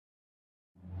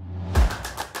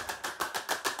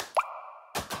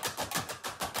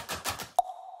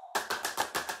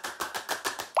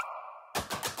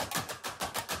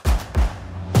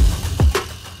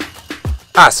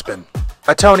Aspen,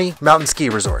 a Tony mountain ski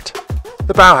resort.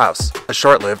 The Bauhaus, a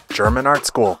short-lived German art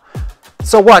school.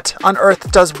 So what on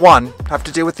earth does one have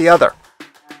to do with the other?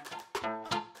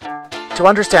 To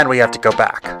understand, we have to go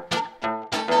back.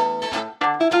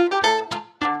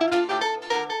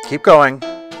 Keep going.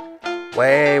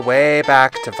 Way, way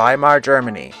back to Weimar,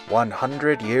 Germany,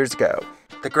 100 years ago.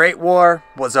 The Great War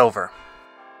was over.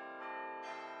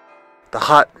 The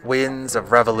hot winds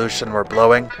of revolution were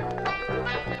blowing.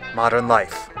 Modern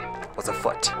life was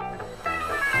afoot.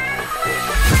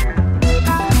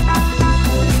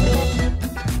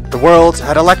 The world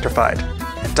had electrified,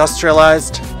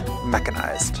 industrialized,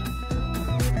 mechanized.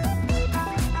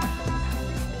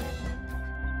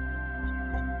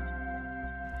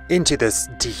 Into this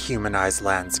dehumanized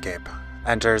landscape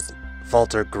enters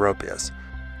Walter Gropius,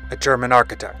 a German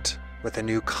architect with a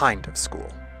new kind of school.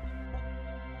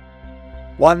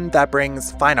 One that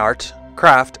brings fine art,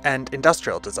 craft, and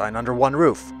industrial design under one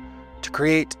roof to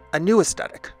create a new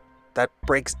aesthetic that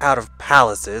breaks out of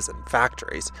palaces and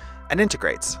factories and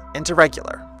integrates into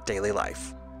regular daily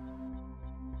life.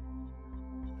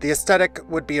 The aesthetic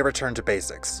would be a return to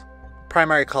basics.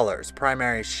 Primary colors,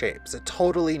 primary shapes, a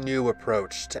totally new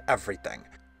approach to everything,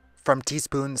 from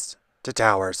teaspoons to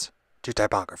towers to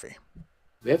typography.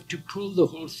 We have to pull the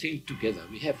whole thing together.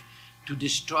 We have to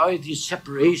destroy these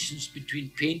separations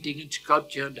between painting and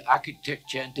sculpture and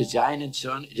architecture and design and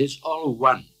so on. It is all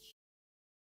one.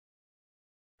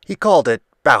 He called it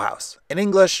Bauhaus, in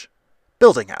English,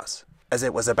 building house, as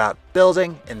it was about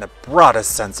building in the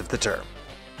broadest sense of the term.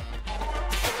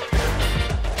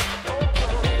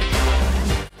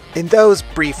 In those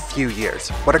brief few years,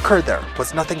 what occurred there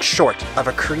was nothing short of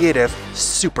a creative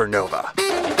supernova.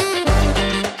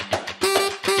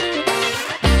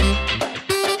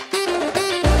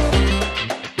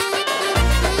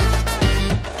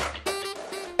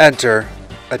 Enter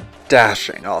a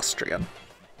dashing Austrian.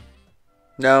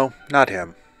 No, not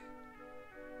him.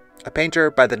 A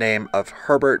painter by the name of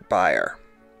Herbert Bayer.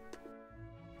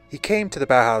 He came to the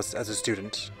Bauhaus as a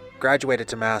student, graduated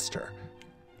to master,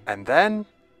 and then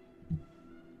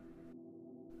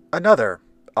another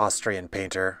Austrian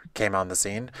painter came on the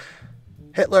scene.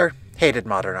 Hitler hated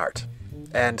modern art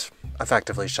and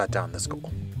effectively shut down the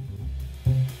school.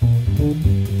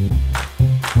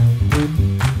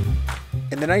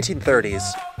 In the 1930s,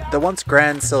 the once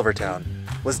grand Silvertown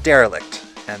was derelict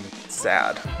and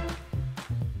sad.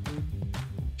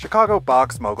 Chicago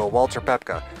box mogul Walter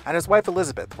Pepka and his wife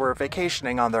Elizabeth were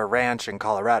vacationing on their ranch in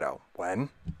Colorado when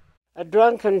a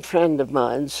drunken friend of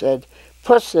mine said,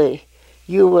 "Pussy,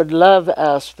 you would love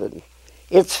Aspen.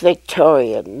 It's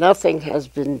Victorian. Nothing has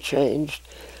been changed.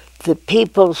 The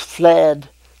people's fled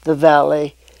the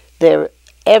valley. They're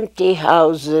empty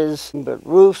houses, but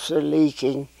roofs are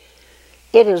leaking.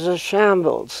 It is a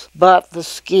shambles, but the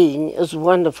skiing is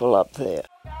wonderful up there."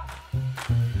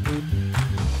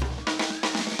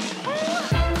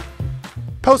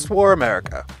 Post-war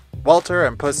America. Walter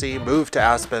and Pussy moved to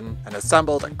Aspen and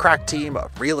assembled a crack team of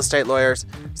real estate lawyers,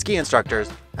 ski instructors,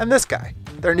 and this guy,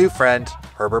 their new friend,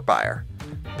 Herbert Bayer.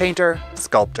 Painter,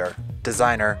 sculptor,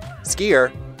 designer,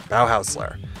 skier,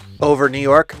 Bauhausler. Over New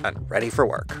York and ready for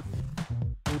work.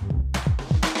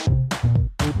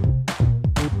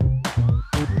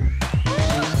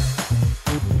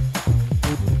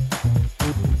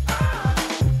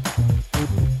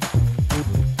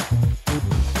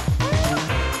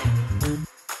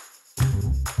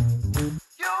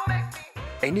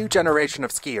 A new generation of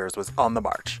skiers was on the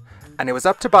march, and it was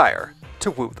up to Bayer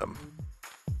to woo them.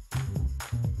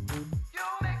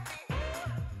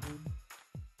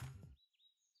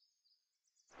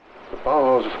 The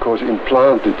Bauhaus, of course,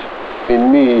 implanted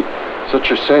in me such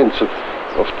a sense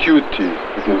of duty,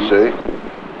 you can say,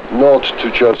 not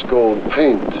to just go and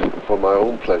paint for my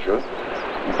own pleasure,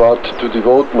 but to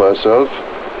devote myself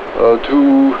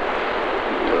to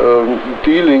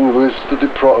dealing with the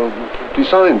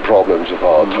design problems of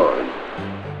our time.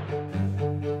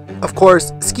 Of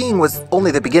course, skiing was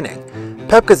only the beginning.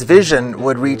 Pepka's vision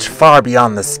would reach far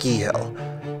beyond the ski hill.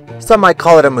 Some might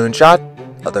call it a moonshot,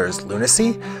 others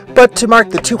lunacy, but to mark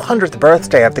the 200th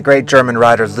birthday of the great German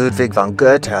writer Ludwig von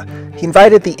Goethe, he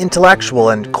invited the intellectual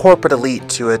and corporate elite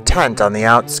to a tent on the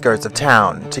outskirts of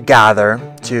town to gather,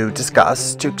 to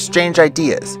discuss, to exchange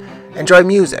ideas, enjoy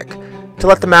music, to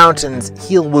let the mountains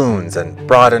heal wounds and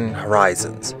broaden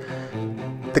horizons.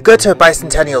 The Goethe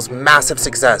Bicentennial's massive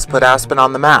success put Aspen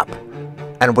on the map,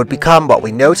 and would become what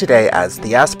we know today as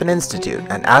the Aspen Institute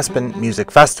and Aspen Music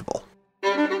Festival.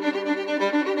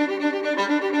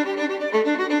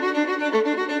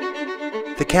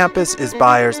 The campus is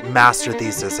Bayer's master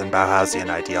thesis in Bauhausian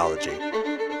ideology.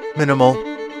 Minimal,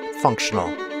 functional,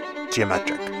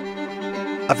 geometric.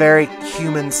 A very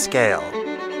human scale,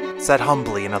 set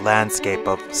humbly in a landscape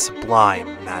of sublime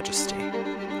majesty.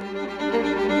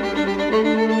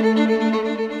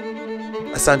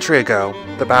 A century ago,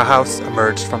 the Bauhaus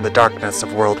emerged from the darkness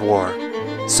of World War.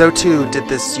 So too did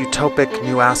this utopic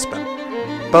New Aspen,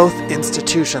 both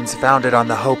institutions founded on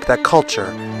the hope that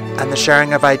culture and the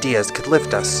sharing of ideas could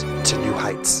lift us to new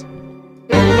heights.